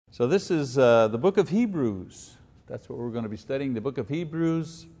So this is the book of Hebrews. That's what we're going to be studying, the book of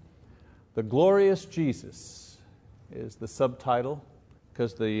Hebrews. The Glorious Jesus is the subtitle,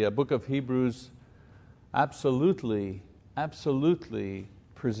 because the book of Hebrews absolutely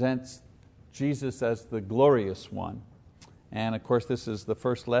presents Jesus as the glorious one. And of course this is the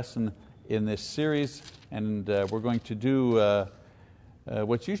first lesson in this series, and we're going to do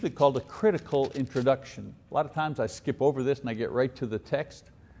what's usually called a critical introduction. A lot of times I skip over this and I get right to the text,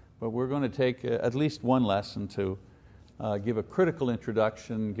 but we're going to take at least one lesson to give a critical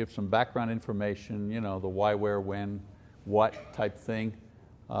introduction, give some background information, the why, where, when, what type thing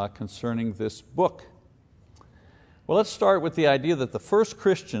concerning this book. Well, let's start with the idea that the first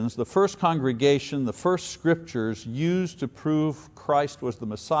Christians, the first congregation, the first scriptures used to prove Christ was the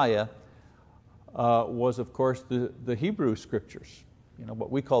Messiah was of course the Hebrew scriptures, what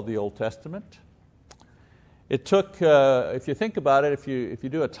we call the Old Testament. It took, if you think about it, if you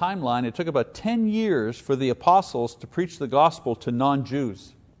do a timeline, it took about 10 years for the apostles to preach the gospel to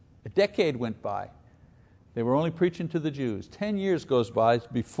non-Jews. A decade went by. They were only preaching to the Jews. 10 years goes by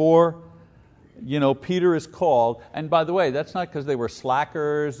before Peter is called. And by the way, that's not because they were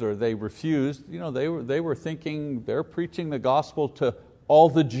slackers or they refused. They were thinking they're preaching the gospel to all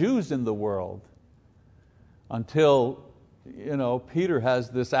the Jews in the world until Peter has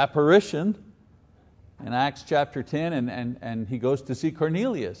this apparition in Acts chapter 10, and he goes to see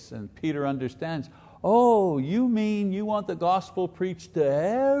Cornelius, and Peter understands, oh, you mean you want the gospel preached to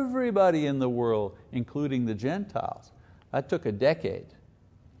everybody in the world, including the Gentiles. That took a decade.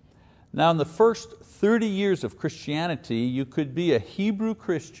 Now in the first 30 years of Christianity, you could be a Hebrew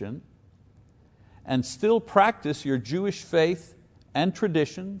Christian and still practice your Jewish faith and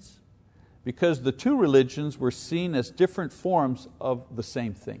traditions, because the two religions were seen as different forms of the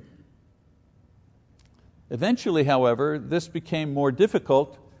same thing. Eventually, however, this became more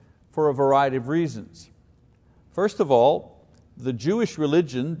difficult for a variety of reasons. First of all, the Jewish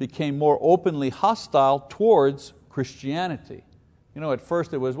religion became more openly hostile towards Christianity. At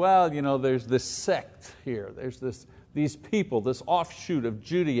first it was, there's this sect here, there's these people, this offshoot of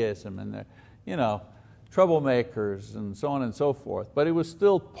Judaism, and they're troublemakers and so on and so forth. But it was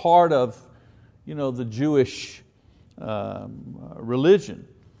still part of the Jewish religion.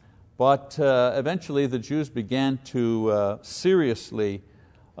 But eventually the Jews began to seriously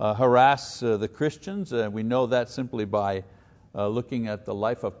harass the Christians. We know that simply by looking at the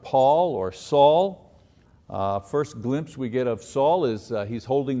life of Paul or Saul. First glimpse we get of Saul is he's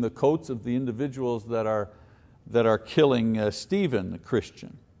holding the coats of the individuals that are killing Stephen, the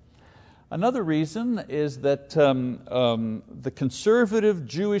Christian. Another reason is that the conservative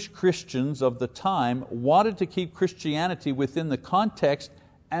Jewish Christians of the time wanted to keep Christianity within the context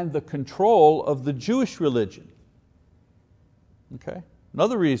and the control of the Jewish religion. Okay?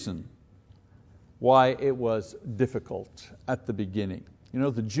 Another reason why it was difficult at the beginning.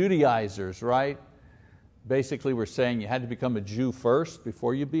 The Judaizers, right? Basically were saying you had to become a Jew first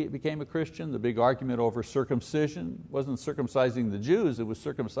before you became a Christian. The big argument over circumcision wasn't circumcising the Jews, it was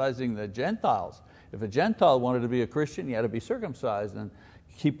circumcising the Gentiles. If a Gentile wanted to be a Christian, he had to be circumcised and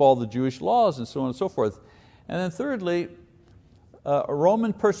keep all the Jewish laws and so on and so forth. And then thirdly,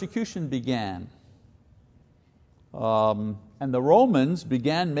 Roman persecution began. And the Romans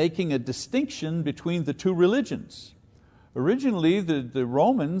began making a distinction between the two religions. Originally, the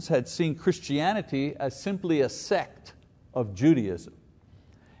Romans had seen Christianity as simply a sect of Judaism.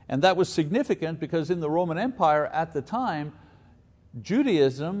 And that was significant because in the Roman Empire at the time,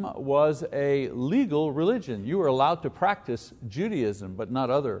 Judaism was a legal religion. You were allowed to practice Judaism, but not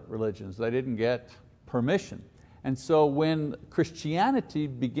other religions. They didn't get permission. And so when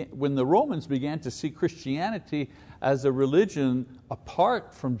the Romans began to see Christianity as a religion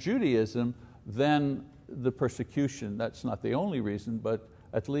apart from Judaism, then the persecution, that's not the only reason, but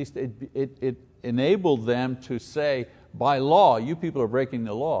at least it enabled them to say, by law, you people are breaking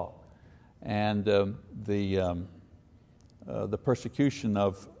the law. And the persecution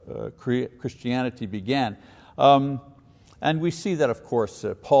of Christianity began. And we see that, of course,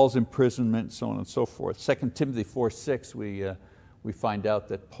 Paul's imprisonment, so on and so forth. 2 Timothy 4:6, we find out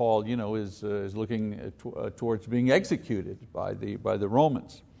that Paul is looking towards being executed by the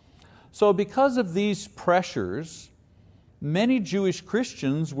Romans. So because of these pressures, many Jewish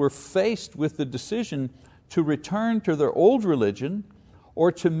Christians were faced with the decision to return to their old religion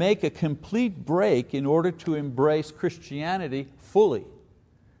or to make a complete break in order to embrace Christianity fully.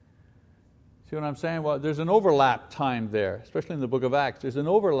 See what I'm saying? Well, there's an overlap time there, especially in the book of Acts. There's an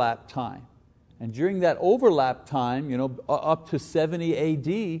overlap time. And during that overlap time, up to 70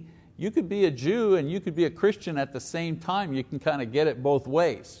 AD, You could be a Jew and you could be a Christian at the same time. You can kind of get it both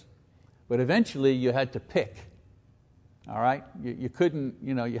ways. But eventually you had to pick. All right? You couldn't,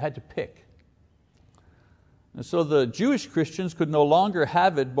 you had to pick. And so the Jewish Christians could no longer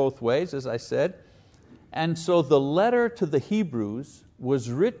have it both ways, as I said. And so the letter to the Hebrews was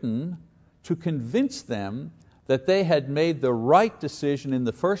written to convince them that they had made the right decision in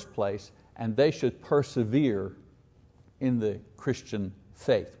the first place and they should persevere in the Christian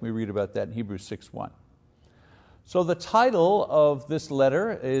faith. We read about that in Hebrews 6:1. So the title of this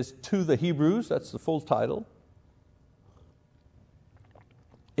letter is To the Hebrews, that's the full title.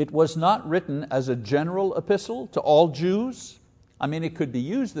 It was not written as a general epistle to all Jews. I mean, it could be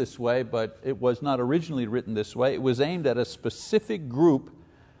used this way, but it was not originally written this way. It was aimed at a specific group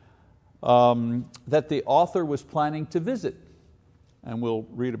that the author was planning to visit. And we'll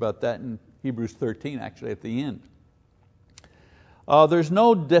read about that in Hebrews 13, actually, at the end. There's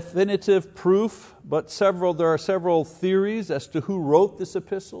no definitive proof, but there are several theories as to who wrote this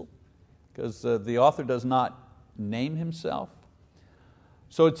epistle, because the author does not name himself.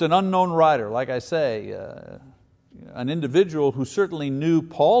 So it's an unknown writer, like I say, an individual who certainly knew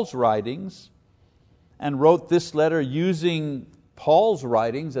Paul's writings and wrote this letter using Paul's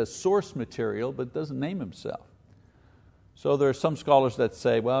writings as source material, but doesn't name himself. So there are some scholars that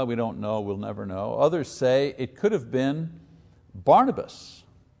say, well, we don't know, we'll never know. Others say it could have been Barnabas.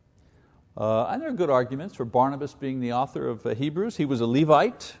 And there are good arguments for Barnabas being the author of Hebrews. He was a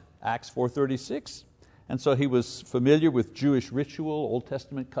Levite, Acts 4:36, and so he was familiar with Jewish ritual, Old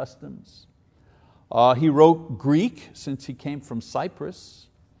Testament customs. He wrote Greek since he came from Cyprus.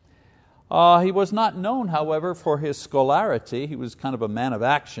 He was not known, however, for his scholarity. He was kind of a man of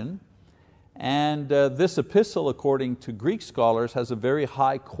action. And this epistle, according to Greek scholars, has a very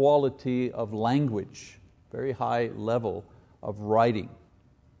high quality of language, very high level of writing.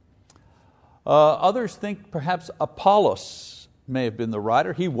 Others think perhaps Apollos may have been the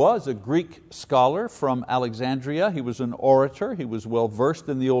writer. He was a Greek scholar from Alexandria. He was an orator. He was well versed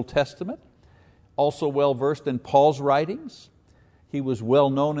in the Old Testament, also well versed in Paul's writings. He was well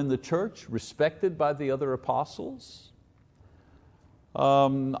known in the church, respected by the other apostles.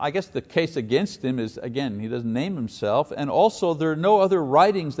 I guess the case against him is, again, he doesn't name himself, and also there are no other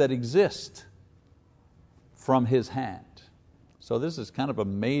writings that exist from his hand. So this is kind of a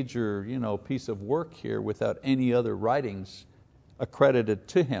major piece of work here without any other writings accredited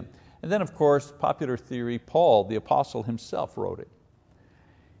to him. And then of course, popular theory, Paul, the apostle himself, wrote it.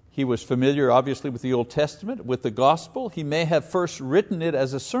 He was familiar obviously with the Old Testament, with the gospel. He may have first written it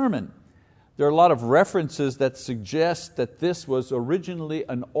as a sermon. There are a lot of references that suggest that this was originally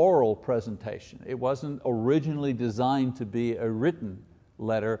an oral presentation. It wasn't originally designed to be a written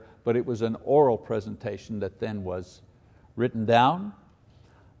letter, but it was an oral presentation that then was written down.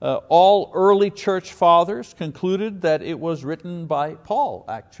 All early church fathers concluded that it was written by Paul,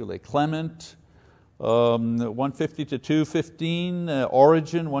 actually. Clement, 150 to 215,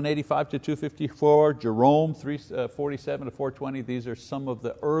 Origen, 185 to 254, Jerome, 347 to 420. These are some of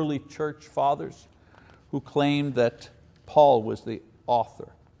the early church fathers who claimed that Paul was the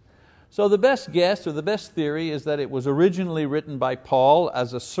author. So the best guess, or the best theory, is that it was originally written by Paul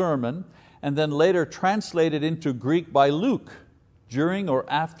as a sermon and then later translated into Greek by Luke during or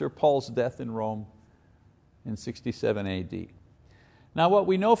after Paul's death in Rome in 67 AD. Now what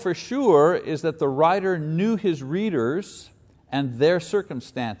we know for sure is that the writer knew his readers and their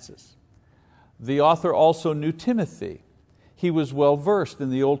circumstances. The author also knew Timothy. He was well versed in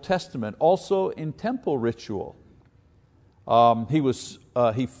the Old Testament, also in temple ritual.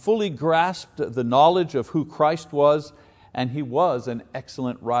 He fully grasped the knowledge of who Christ was, and he was an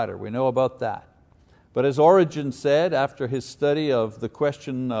excellent writer. We know about that. But as Origen said after his study of the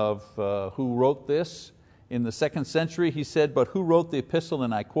question of who wrote this in the 2nd century, he said, but who wrote the epistle?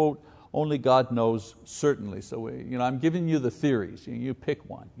 And I quote, only God knows certainly. So I'm giving you the theories. You pick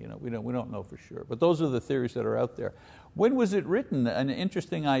one. We don't know for sure. But those are the theories that are out there. When was it written? An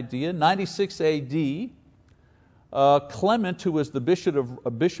interesting idea. 96 AD. Clement, who was the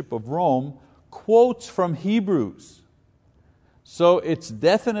bishop of Rome, quotes from Hebrews. So it's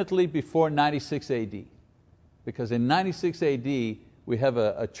definitely before 96 AD, because in 96 AD we have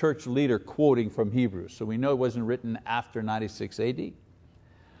a church leader quoting from Hebrews, so we know it wasn't written after 96 AD.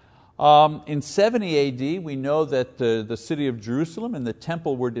 In 70 AD we know that the city of Jerusalem and the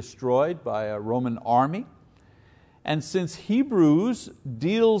temple were destroyed by a Roman army. And since Hebrews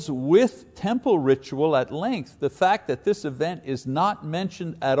deals with temple ritual at length, the fact that this event is not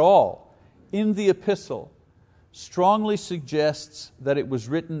mentioned at all in the epistle strongly suggests that it was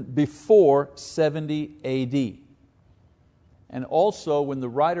written before 70 AD. And also when the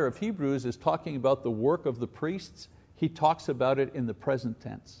writer of Hebrews is talking about the work of the priests, he talks about it in the present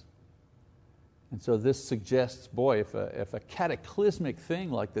tense. And so this suggests, boy, if a cataclysmic thing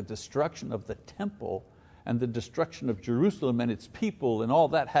like the destruction of the temple and the destruction of Jerusalem and its people and all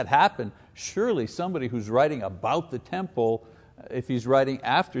that had happened, surely somebody who's writing about the temple, if he's writing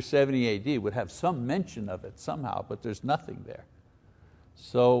after 70 AD, would have some mention of it somehow, but there's nothing there.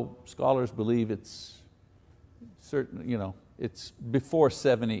 So scholars believe it's certain, it's before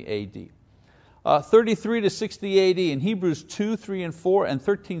 70 AD. 33 to 60 AD, in Hebrews 2, 3, and 4, and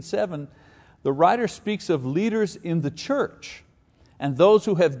 13:7, the writer speaks of leaders in the church and those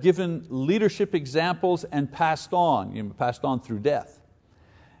who have given leadership examples and passed on through death.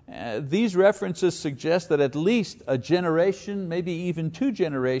 These references suggest that at least a generation, maybe even 2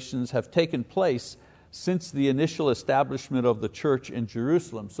 generations, have taken place since the initial establishment of the church in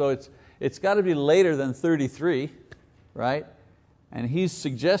Jerusalem. So it's got to be later than 33, right? And he's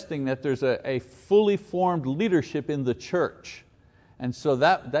suggesting that there's a fully formed leadership in the church. And so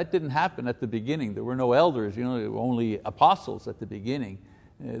that didn't happen at the beginning. There were no elders, there were only apostles at the beginning.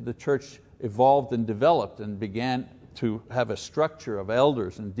 The church evolved and developed and began to have a structure of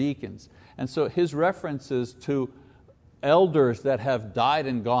elders and deacons. And so his references to elders that have died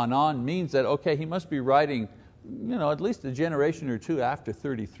and gone on means that, okay, he must be writing at least a generation or 2 after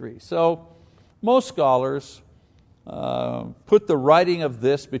 33. So most scholars put the writing of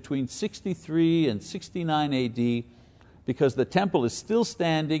this between 63 and 69 AD, because the temple is still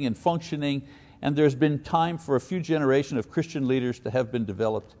standing and functioning, and there's been time for a few generations of Christian leaders to have been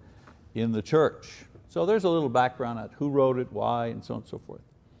developed in the church. So there's a little background on who wrote it, why, and so on and so forth.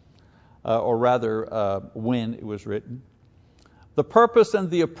 Or rather, when it was written. The purpose and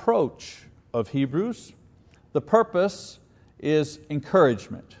the approach of Hebrews. The purpose is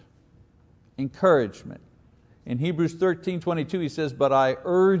encouragement. Encouragement. In Hebrews 13:22 he says, "But I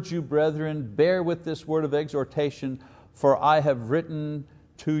urge you, brethren, bear with this word of exhortation, for I have written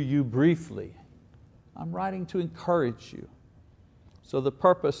to you briefly." I'm writing to encourage you. So the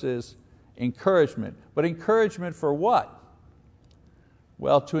purpose is encouragement. But encouragement for what?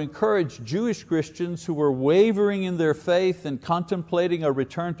 Well, to encourage Jewish Christians who were wavering in their faith and contemplating a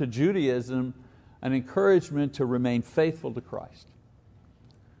return to Judaism, an encouragement to remain faithful to Christ.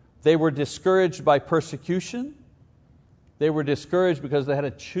 They were discouraged by persecution. They were discouraged because they had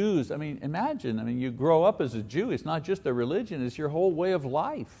to choose. Imagine, you grow up as a Jew, it's not just a religion, it's your whole way of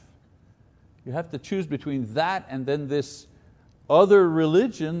life. You have to choose between that and then this other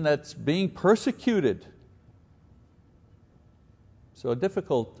religion that's being persecuted. So a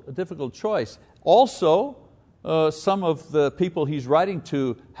difficult choice. Also, some of the people he's writing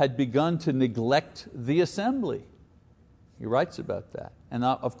to had begun to neglect the assembly. He writes about that. And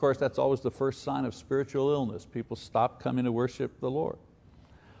of course that's always the first sign of spiritual illness. People stop coming to worship the Lord.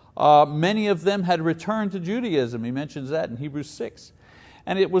 Many of them had returned to Judaism. He mentions that in Hebrews 6.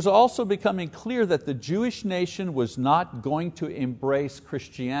 And it was also becoming clear that the Jewish nation was not going to embrace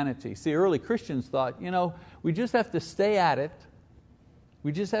Christianity. See, early Christians thought, we just have to stay at it.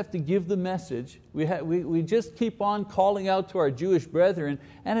 We just have to give the message. We just keep on calling out to our Jewish brethren,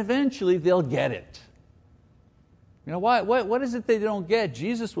 and eventually they'll get it. What is it they don't get?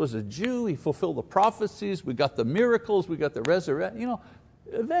 Jesus was a Jew, He fulfilled the prophecies, we got the miracles, we got the resurrection.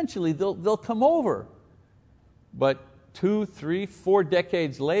 Eventually they'll come over. But 2, 3, 4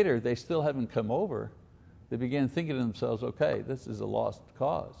 decades later, they still haven't come over. They began thinking to themselves, okay, this is a lost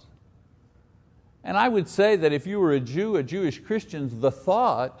cause. And I would say that if you were a Jew, a Jewish Christian, the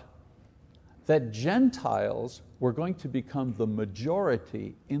thought that Gentiles were going to become the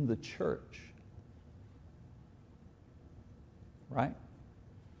majority in the church. Right?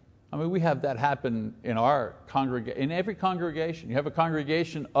 We have that happen in our congregation, in every congregation. You have a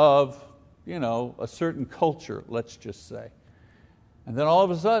congregation of a certain culture, let's just say. And then all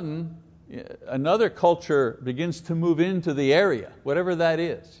of a sudden, another culture begins to move into the area, whatever that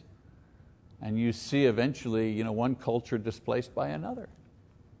is. And you see eventually one culture displaced by another.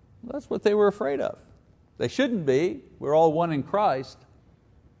 That's what they were afraid of. They shouldn't be. We're all one in Christ.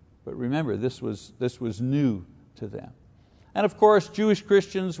 But remember, this was new to them. And of course, Jewish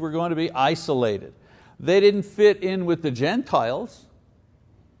Christians were going to be isolated. They didn't fit in with the Gentiles,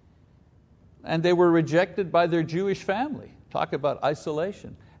 and they were rejected by their Jewish family. Talk about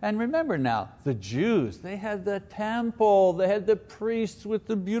isolation. And remember now, the Jews, they had the temple, they had the priests with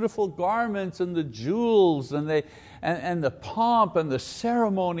the beautiful garments and the jewels and the pomp and the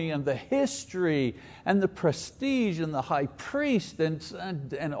ceremony and the history and the prestige and the high priest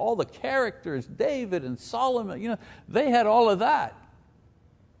and all the characters, David and Solomon, they had all of that.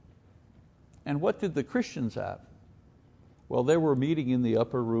 And what did the Christians have? Well, they were meeting in the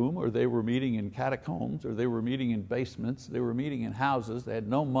upper room, or they were meeting in catacombs, or they were meeting in basements, they were meeting in houses. They had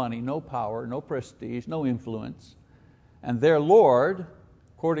no money, no power, no prestige, no influence. And their Lord,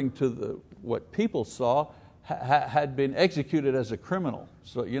 according to what people saw, had been executed as a criminal.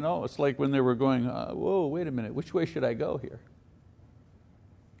 So it's like when they were going, whoa, wait a minute, which way should I go here?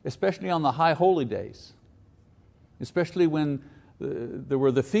 Especially on the high holy days, especially when there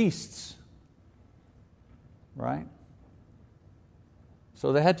were the feasts, right?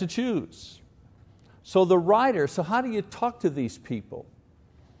 So they had to choose. So how do you talk to these people?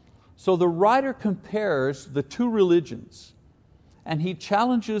 So the writer compares the two religions, and he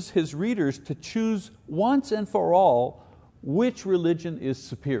challenges his readers to choose once and for all which religion is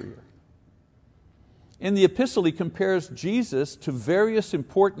superior. In the epistle, he compares Jesus to various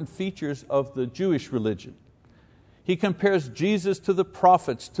important features of the Jewish religion. He compares Jesus to the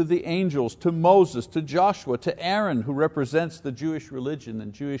prophets, to the angels, to Moses, to Joshua, to Aaron, who represents the Jewish religion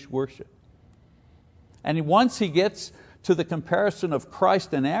and Jewish worship. And once he gets to the comparison of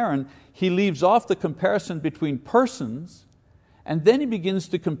Christ and Aaron, he leaves off the comparison between persons, and then he begins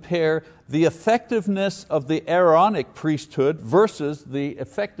to compare the effectiveness of the Aaronic priesthood versus the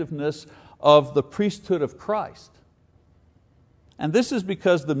effectiveness of the priesthood of Christ. And this is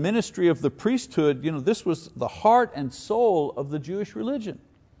because the ministry of the priesthood, this was the heart and soul of the Jewish religion.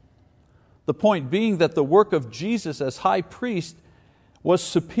 The point being that the work of Jesus as high priest was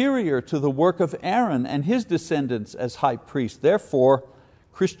superior to the work of Aaron and his descendants as high priest. Therefore,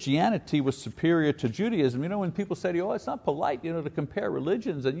 Christianity was superior to Judaism. When people say to you, it's not polite to compare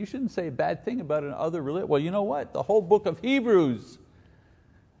religions, and you shouldn't say a bad thing about another religion. Well, you know what? The whole book of Hebrews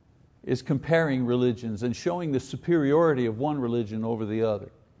is comparing religions and showing the superiority of one religion over the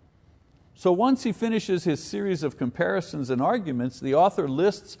other. So once he finishes his series of comparisons and arguments, the author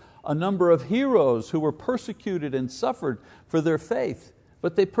lists a number of heroes who were persecuted and suffered for their faith,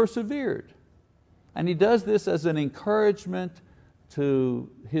 but they persevered. And he does this as an encouragement to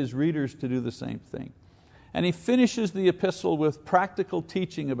his readers to do the same thing. And he finishes the epistle with practical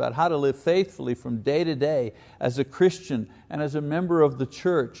teaching about how to live faithfully from day to day as a Christian and as a member of the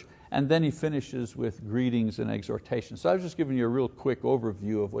church. And then he finishes with greetings and exhortation. So I was just giving you a real quick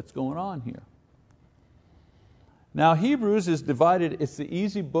overview of what's going on here. Now Hebrews is divided, it's the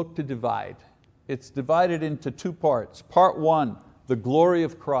easy book to divide. It's divided into two parts. Part 1, the glory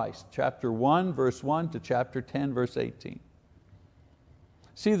of Christ, chapter 1 verse 1 to chapter 10 verse 18.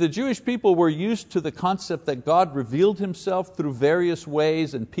 See, the Jewish people were used to the concept that God revealed Himself through various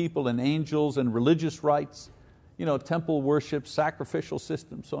ways and people and angels and religious rites, temple worship, sacrificial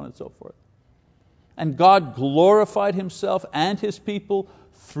systems, so on and so forth. And God glorified Himself and His people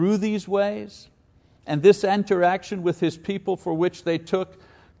through these ways. And this interaction with His people, for which they took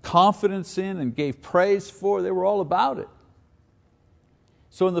confidence in and gave praise for, they were all about it.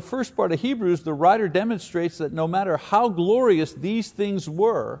 So in the first part of Hebrews, the writer demonstrates that no matter how glorious these things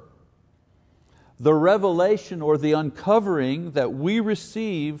were, the revelation or the uncovering that we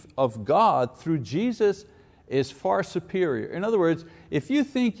receive of God through Jesus is far superior. In other words, if you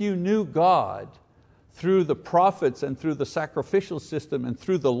think you knew God through the prophets and through the sacrificial system and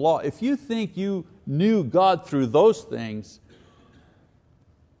through the law, if you think you knew God through those things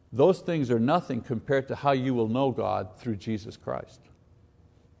are nothing compared to how you will know God through Jesus Christ.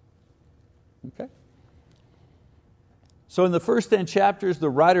 Okay? So in the first 10 chapters, the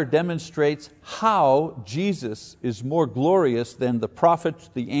writer demonstrates how Jesus is more glorious than the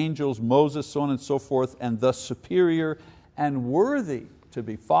prophets, the angels, Moses, so on and so forth, and thus superior and worthy to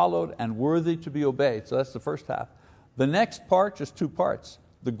be followed and worthy to be obeyed. So that's the first half. The next part, just 2 parts,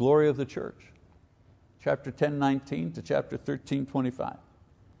 the glory of the church. Chapter 10:19 to chapter 13:25.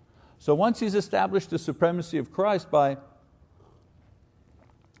 So once he's established the supremacy of Christ by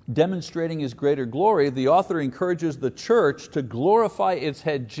demonstrating His greater glory, the author encourages the church to glorify its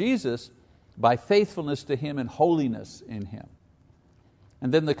head Jesus by faithfulness to Him and holiness in Him.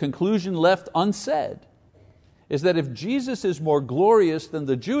 And then the conclusion left unsaid is that if Jesus is more glorious than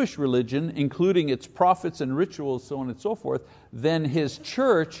the Jewish religion, including its prophets and rituals, so on and so forth, then His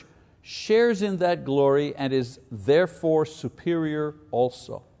church shares in that glory and is therefore superior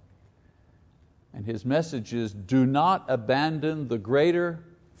also. And his message is, do not abandon the greater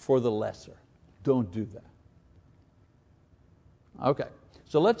for the lesser. Don't do that. Okay,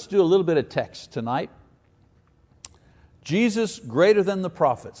 so let's do a little bit of text tonight. Jesus greater than the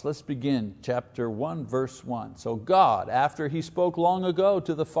prophets. Let's begin chapter 1 verse 1. So God, after He spoke long ago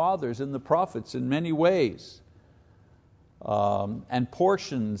to the fathers and the prophets in many ways, and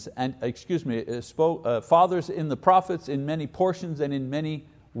portions, and fathers in the prophets in many portions and in many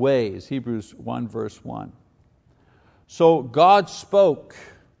ways. Hebrews 1 verse 1. So God spoke.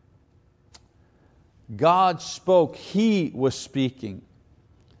 God spoke. He was speaking.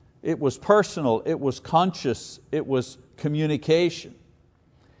 It was personal, it was conscious, it was communication.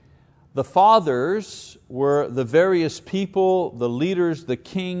 The fathers were the various people, the leaders, the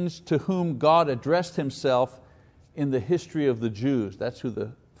kings to whom God addressed Himself in the history of the Jews. That's who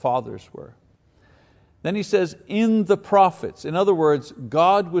the fathers were. Then he says, in the prophets. In other words,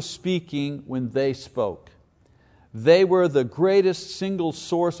 God was speaking when they spoke. They were the greatest single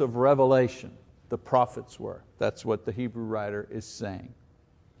source of revelation, the prophets were. That's what the Hebrew writer is saying.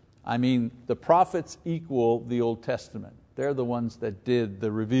 I mean, the prophets equal the Old Testament. They're the ones that did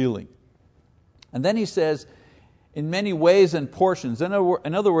the revealing. And then he says, in many ways and portions. In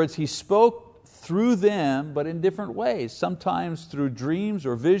other words, He spoke through them, but in different ways. Sometimes through dreams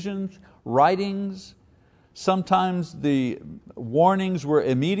or visions, writings. Sometimes the warnings were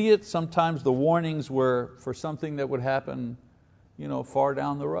immediate. Sometimes the warnings were for something that would happen far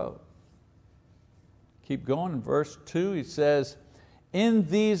down the road. Keep going, in verse 2 he says, in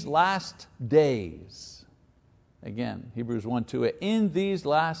these last days. Again, Hebrews 1:2, in these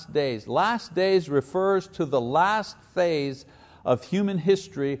last days. Last days refers to the last phase of human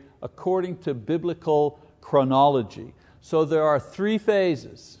history according to biblical chronology. So there are 3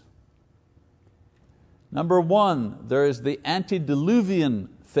 phases. Number 1, there is the antediluvian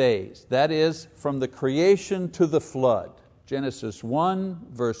phase. That is from the creation to the flood. Genesis 1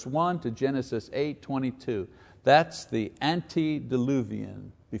 verse 1 to Genesis 8:22. That's the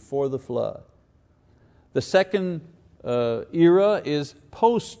antediluvian, before the flood. The second era is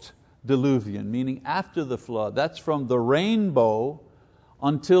post-diluvian, meaning after the flood. That's from the rainbow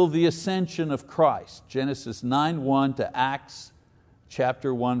until the ascension of Christ. Genesis 9:1 to Acts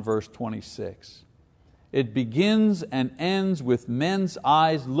chapter 1 verse 26. It begins and ends with men's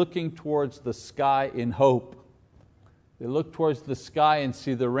eyes looking towards the sky in hope. They look towards the sky and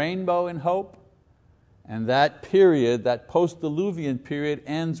see the rainbow in hope. And that period, that post-diluvian period,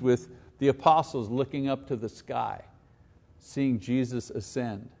 ends with the apostles looking up to the sky, seeing Jesus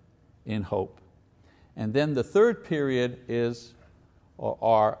ascend in hope. And then the third period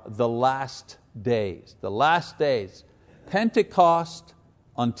are the last days. The last days, Pentecost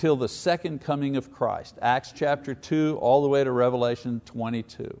until the second coming of Christ. Acts chapter 2 all the way to Revelation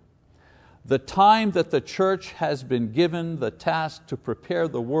 22. The time that the church has been given the task to prepare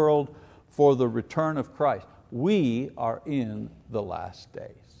the world for the return of Christ. We are in the last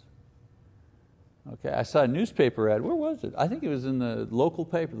days. Okay, I saw a newspaper ad. Where was it? I think it was in the local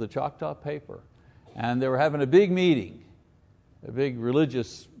paper, the Choctaw paper. And they were having a big meeting, a big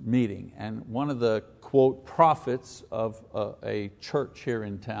religious meeting. And one of the, quote, prophets of a church here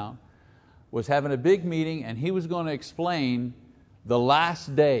in town was having a big meeting, and he was going to explain the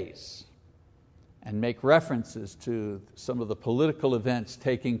last days and make references to some of the political events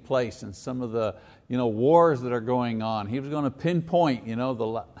taking place and some of the wars that are going on. He was going to pinpoint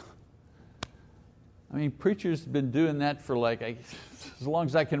preachers have been doing that for as long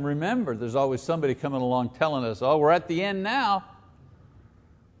as I can remember. There's always somebody coming along telling us, oh, we're at the end now.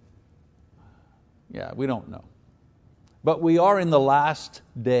 Yeah, we don't know. But we are in the last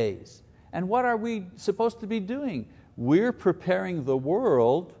days. And what are we supposed to be doing? We're preparing the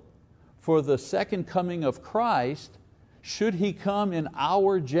world for the second coming of Christ, should He come in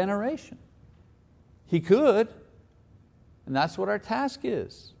our generation. He could, and that's what our task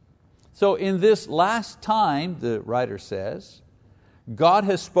is. So in this last time, the writer says, God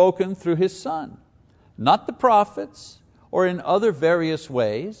has spoken through His Son, not the prophets or in other various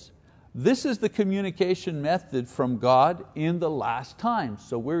ways. This is the communication method from God in the last times.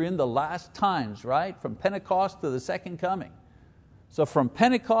 So we're in the last times, right? From Pentecost to the second coming. So from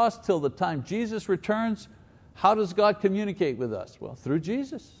Pentecost till the time Jesus returns, how does God communicate with us? Well, through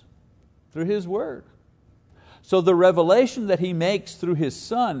Jesus, through His word. So the revelation that He makes through His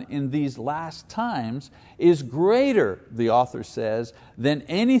Son in these last times is greater, the author says, than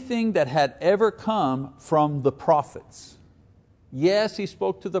anything that had ever come from the prophets. Yes, He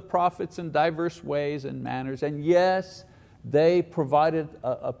spoke to the prophets in diverse ways and manners, and yes, they provided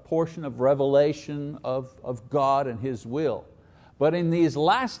a portion of revelation of God and His will. But in these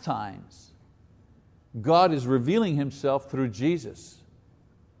last times, God is revealing Himself through Jesus.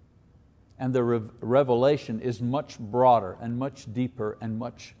 And the revelation is much broader and much deeper and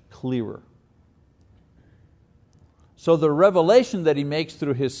much clearer. So the revelation that He makes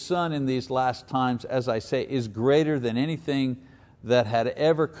through His Son in these last times, as I say, is greater than anything that had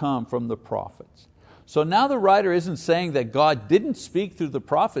ever come from the prophets. So now the writer isn't saying that God didn't speak through the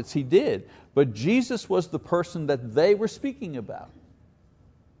prophets, He did, but Jesus was the person that they were speaking about.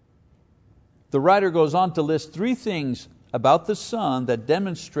 the writer goes on to list three things about the Son that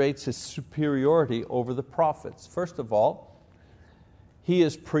demonstrates His superiority over the prophets. First of all, He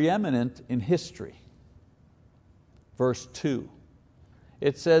is preeminent in history. Verse 2.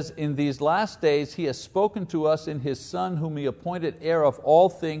 It says, in these last days He has spoken to us in His Son, whom He appointed heir of all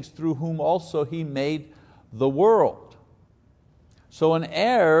things, through whom also He made the world. So an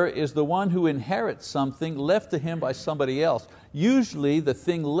heir is the one who inherits something left to him by somebody else. Usually the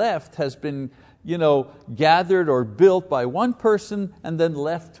thing left has been gathered or built by one person and then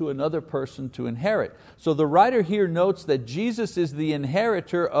left to another person to inherit. So the writer here notes that Jesus is the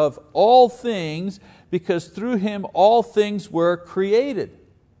inheritor of all things because through Him all things were created.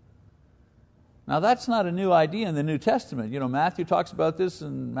 Now that's not a new idea in the New Testament. Matthew talks about this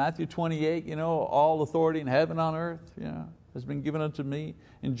in Matthew 28, all authority in heaven and on earth has been given unto me.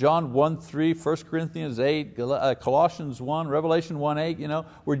 In John 1:3, 1 Corinthians 8, Colossians 1, Revelation 1:8,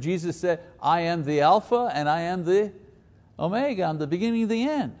 where Jesus said, I am the Alpha and I am the Omega, I'm the beginning and the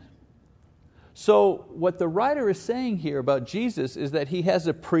end. So what the writer is saying here about Jesus is that He has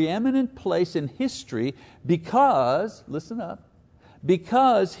a preeminent place in history because, listen up,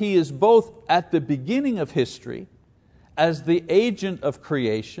 because He is both at the beginning of history as the agent of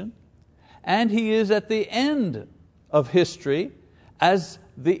creation, and He is at the end of history as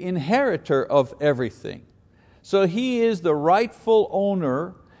the inheritor of everything. So He is the rightful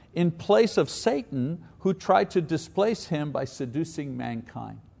owner in place of Satan, who tried to displace Him by seducing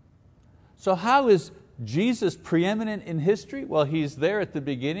mankind. So how is Jesus preeminent in history? Well, He's there at the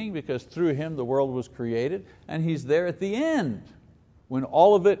beginning because through Him the world was created, and He's there at the end when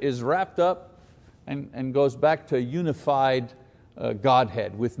all of it is wrapped up and goes back to a unified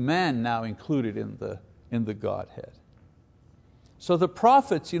Godhead, with man now included in the Godhead. So the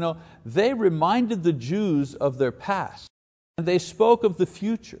prophets, they reminded the Jews of their past, and they spoke of the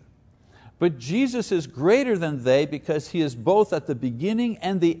future. But Jesus is greater than they because He is both at the beginning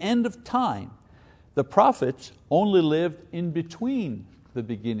and the end of time. The prophets only lived in between the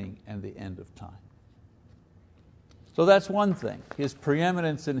beginning and the end of time. So that's one thing, His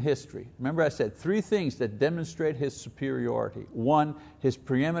preeminence in history. Remember I said three things that demonstrate His superiority. One, His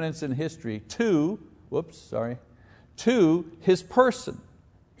preeminence in history. Two, His person.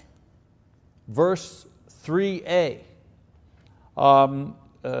 Verse 3a.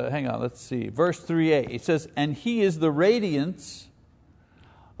 Let's see. Verse 3a. It says, and He is the radiance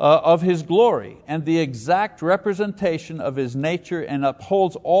of His glory and the exact representation of His nature, and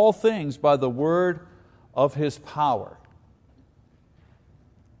upholds all things by the word of His power.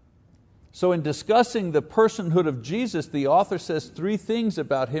 So in discussing the personhood of Jesus, the author says three things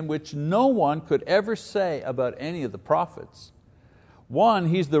about Him which no one could ever say about any of the prophets. One,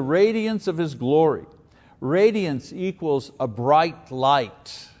 He's the radiance of His glory. Radiance equals a bright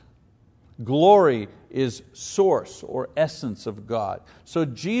light. Glory is source or essence of God. So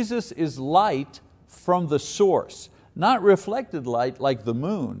Jesus is light from the source, not reflected light like the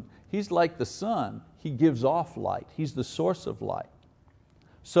moon. He's like the sun. He gives off light. He's the source of light.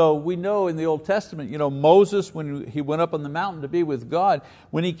 So we know in the Old Testament, Moses, when he went up on the mountain to be with God,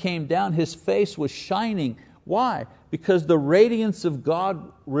 when he came down, his face was shining. Why? Because the radiance of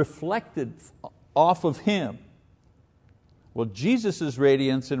God reflected off of him. Well, Jesus'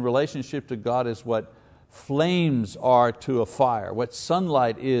 radiance in relationship to God is what flames are to a fire, what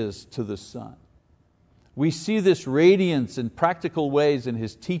sunlight is to the sun. We see this radiance in practical ways in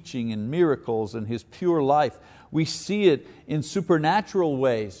His teaching and miracles and His pure life. We see it in supernatural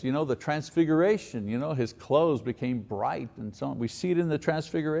ways, the transfiguration, His clothes became bright and so on. We see it in the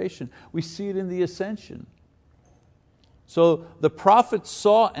transfiguration. We see it in the ascension. So the prophets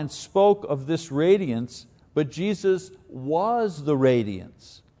saw and spoke of this radiance, but Jesus was the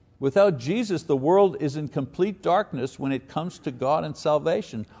radiance. Without Jesus, the world is in complete darkness when it comes to God and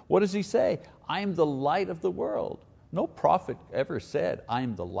salvation. What does He say? I am the light of the world. No prophet ever said, I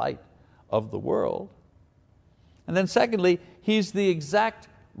am the light of the world. And then secondly, He's the exact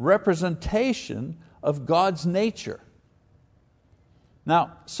representation of God's nature.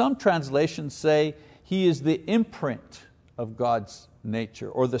 Now, some translations say He is the imprint of God's nature,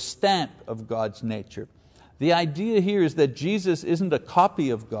 or the stamp of God's nature. The idea here is that Jesus isn't a copy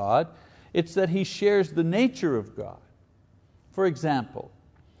of God, it's that He shares the nature of God. For example,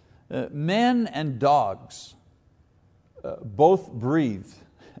 men and dogs both breathe.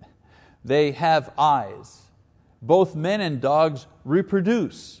 They have eyes. Both men and dogs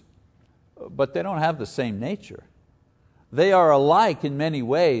reproduce, but they don't have the same nature. They are alike in many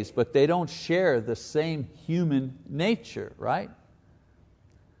ways, but they don't share the same human nature, right?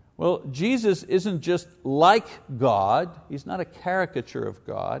 Well, Jesus isn't just like God. He's not a caricature of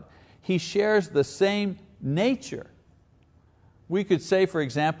God. He shares the same nature. We could say, for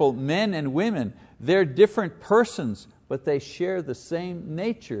example, men and women, they're different persons, but they share the same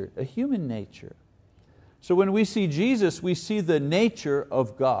nature, a human nature. So when we see Jesus, we see the nature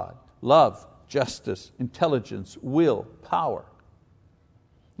of God: love, justice, intelligence, will, power.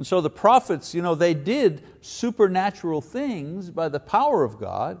 And so the prophets, they did supernatural things by the power of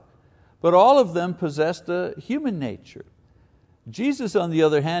God, but all of them possessed a human nature. Jesus, on the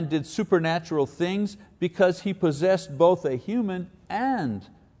other hand, did supernatural things because He possessed both a human and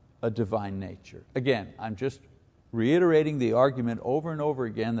a divine nature. Again, I'm just reiterating the argument over and over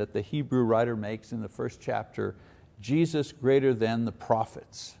again that the Hebrew writer makes in the first chapter: Jesus greater than the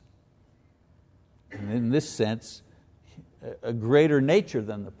prophets. And in this sense, a greater nature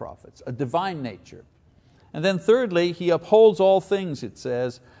than the prophets, a divine nature. And then thirdly, He upholds all things, it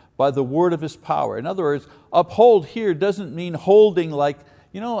says, by the word of His power. In other words, uphold here doesn't mean holding like,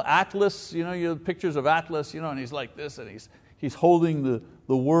 Atlas, you have pictures of Atlas, and he's like this, and he's holding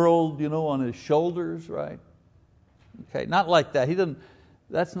the world, on his shoulders, right? Okay, not like that.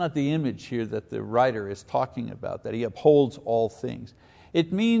 That's not the image here that the writer is talking about, that He upholds all things.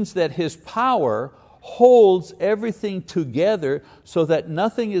 It means that His power holds everything together so that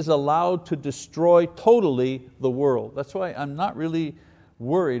nothing is allowed to destroy totally the world. That's why I'm not really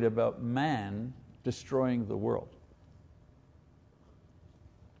worried about man destroying the world.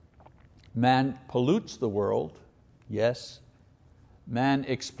 Man pollutes the world, yes. Man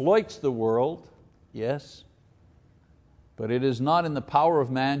exploits the world, yes. But it is not in the power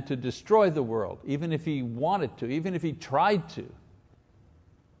of man to destroy the world, even if he wanted to, even if he tried to.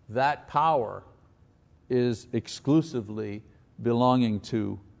 That power is exclusively belonging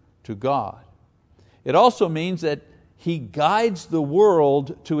to God. It also means that He guides the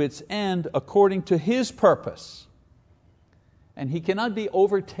world to its end according to His purpose. And He cannot be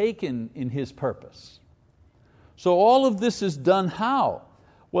overtaken in His purpose. So all of this is done how?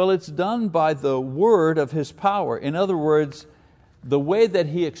 Well, it's done by the word of His power. In other words, the way that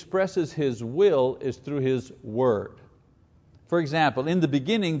He expresses His will is through His word. For example, in the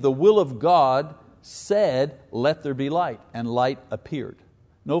beginning, the will of God said, "Let there be light," and light appeared.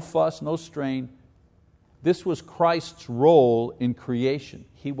 No fuss, no strain. This was Christ's role in creation.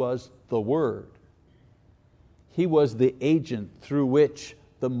 He was the Word. He was the agent through which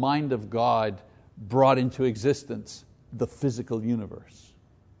the mind of God brought into existence the physical universe.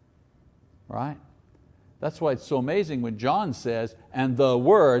 Right? That's why it's so amazing when John says, and the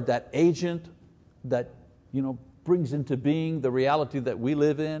Word, that agent that brings into being the reality that we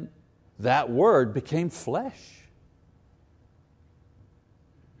live in, that Word became flesh.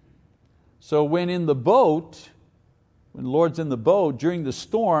 So when in the boat, when the Lord's in the boat during the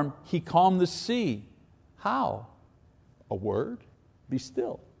storm, He calmed the sea. How? A word? Be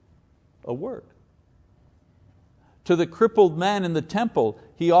still. A word. To the crippled man in the temple,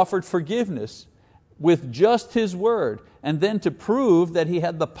 He offered forgiveness with just His word. And then to prove that He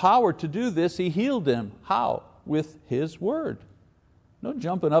had the power to do this, He healed him. How? With His word. No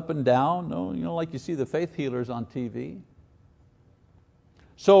jumping up and down, no, like you see the faith healers on TV.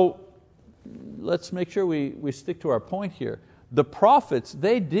 So let's make sure we stick to our point here. The prophets,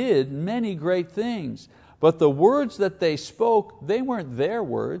 they did many great things, but the words that they spoke, they weren't their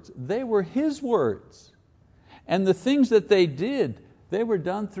words, they were His words. And the things that they did, they were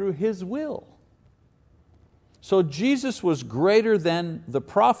done through His will. So Jesus was greater than the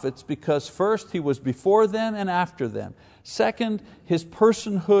prophets because first He was before them and after them. Second, His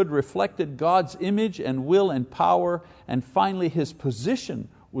personhood reflected God's image and will and power. And finally, His position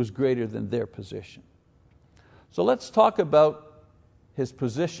was greater than their position. So let's talk about His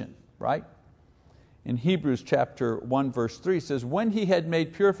position, right? In Hebrews chapter 1 verse 3 it says, when He had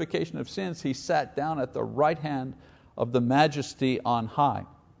made purification of sins, He sat down at the right hand of the Majesty on high.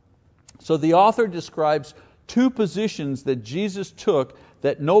 So the author describes two positions that Jesus took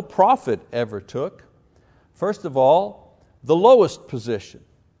that no prophet ever took. First of all, the lowest position.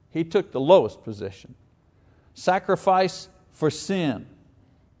 He took the lowest position. Sacrifice for sin.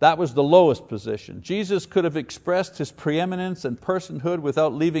 That was the lowest position. Jesus could have expressed His preeminence and personhood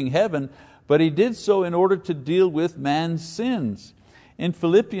without leaving heaven, but He did so in order to deal with man's sins. In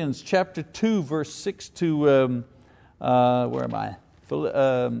Philippians chapter 2 verse 6 to,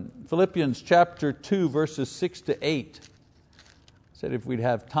 Philippians chapter 2 verses 6 to 8. I said if we'd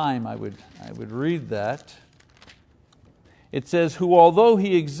have time I would read that. It says, who although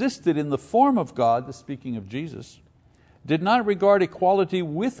He existed in the form of God, speaking of Jesus, did not regard equality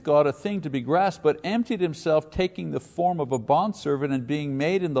with God a thing to be grasped, but emptied Himself, taking the form of a bondservant, and being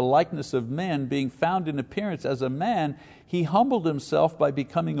made in the likeness of men, being found in appearance as a man, He humbled Himself by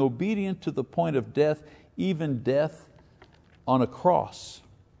becoming obedient to the point of death, even death on a cross.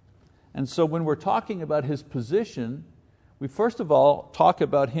 And so when we're talking about His position, we first of all talk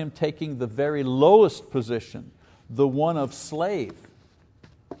about Him taking the very lowest position, the one of slave,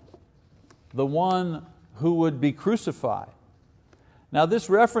 the one who would be crucified. Now this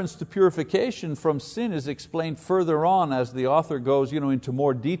reference to purification from sin is explained further on as the author goes into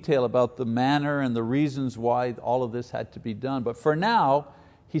more detail about the manner and the reasons why all of this had to be done. But for now,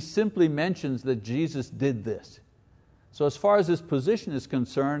 he simply mentions that Jesus did this. So as far as His position is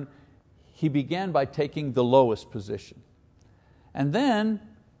concerned, He began by taking the lowest position. And then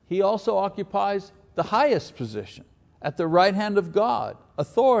He also occupies the highest position, at the right hand of God,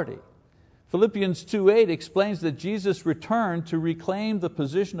 authority. Philippians 2:8 explains that Jesus returned to reclaim the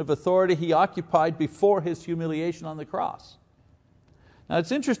position of authority He occupied before His humiliation on the cross. Now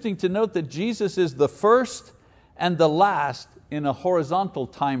it's interesting to note that Jesus is the first and the last in a horizontal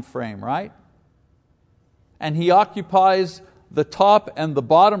time frame, right? And He occupies the top and the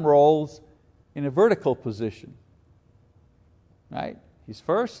bottom roles in a vertical position. Right? He's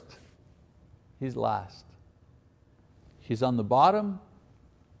first, He's last. He's on the bottom,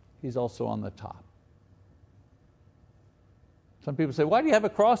 He's also on the top. Some people say, why do you have a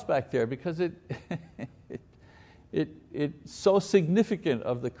cross back there? Because it's so significant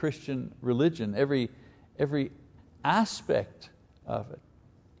of the Christian religion, every aspect of it.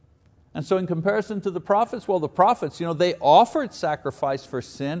 And so in comparison to the prophets, well, the prophets, they offered sacrifice for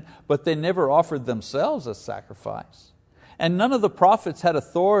sin, but they never offered themselves as sacrifice. And none of the prophets had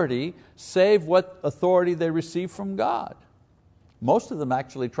authority save what authority they received from God. Most of them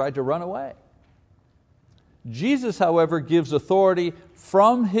actually tried to run away. Jesus, however, gives authority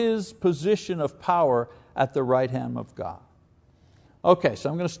from His position of power at the right hand of God. Okay,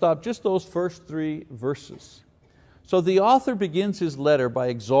 so I'm going to stop just those first 3 verses. So the author begins his letter by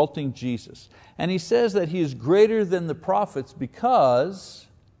exalting Jesus. And he says that He is greater than the prophets because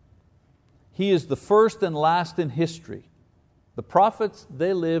He is the first and last in history. The prophets,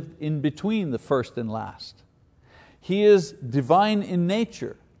 they lived in between the first and last. He is divine in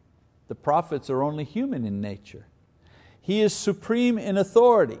nature. The prophets are only human in nature. He is supreme in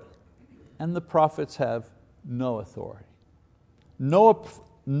authority, and the prophets have no authority.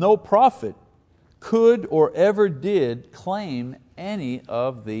 No prophet could or ever did claim any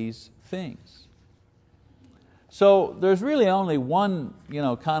of these things. So there's really only one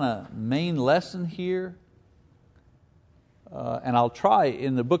kind of main lesson here. And I'll try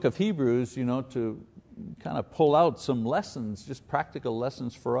in the book of Hebrews to kind of pull out some lessons, just practical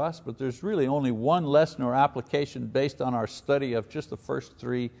lessons for us, but there's really only one lesson or application based on our study of just the first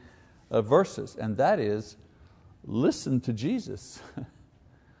 3 verses, and that is, listen to Jesus.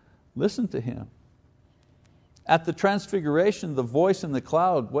 Listen to Him. At the transfiguration, the voice in the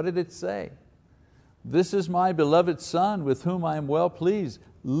cloud, what did it say? This is my beloved Son with whom I am well pleased.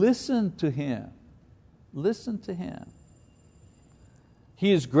 Listen to Him. Listen to Him.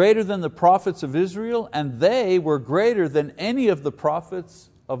 He is greater than the prophets of Israel, and they were greater than any of the prophets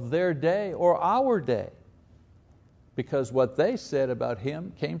of their day or our day, because what they said about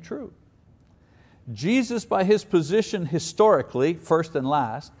Him came true. Jesus, by His position historically, first and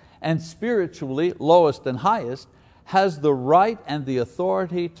last, and spiritually, lowest and highest, has the right and the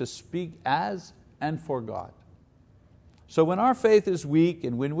authority to speak as and for God. So when our faith is weak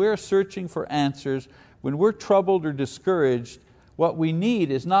and when we're searching for answers, when we're troubled or discouraged, what we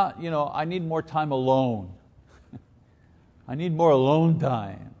need is not, I need more time alone. I need more alone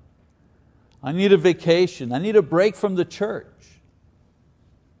time. I need a vacation. I need a break from the church.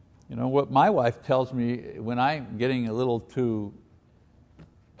 What my wife tells me when I'm getting a little too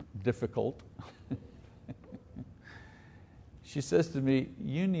difficult, she says to me,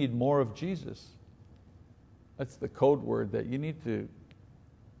 you need more of Jesus. That's the code word, that you need to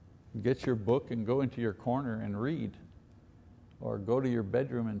get your book and go into your corner and read, or go to your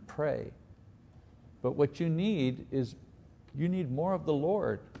bedroom and pray. But what you need is, you need more of the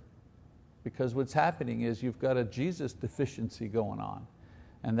Lord, because what's happening is you've got a Jesus deficiency going on,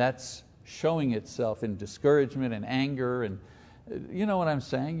 and that's showing itself in discouragement and anger, and you know what I'm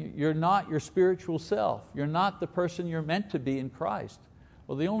saying? You're not your spiritual self. You're not the person you're meant to be in Christ.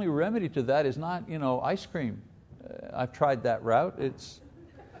 Well, the only remedy to that is not ice cream. I've tried that route.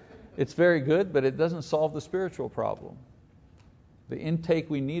 It's very good, but it doesn't solve the spiritual problem. The intake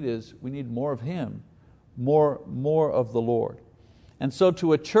we need more of Him, more of the Lord. And so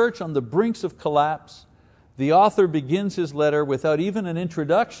to a church on the brinks of collapse, The author begins his letter without even an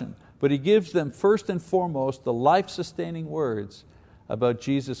introduction, but he gives them first and foremost the life-sustaining words about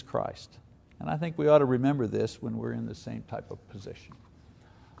Jesus Christ. And I think we ought to remember this when we're in the same type of position.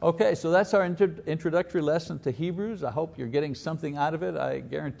 Okay, so that's our introductory lesson to Hebrews. I hope you're getting something out of it. I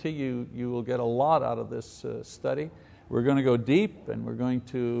guarantee you will get a lot out of this study. We're going to go deep and we're going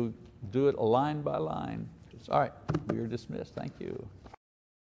to do it line by line. All right, we are dismissed. Thank you.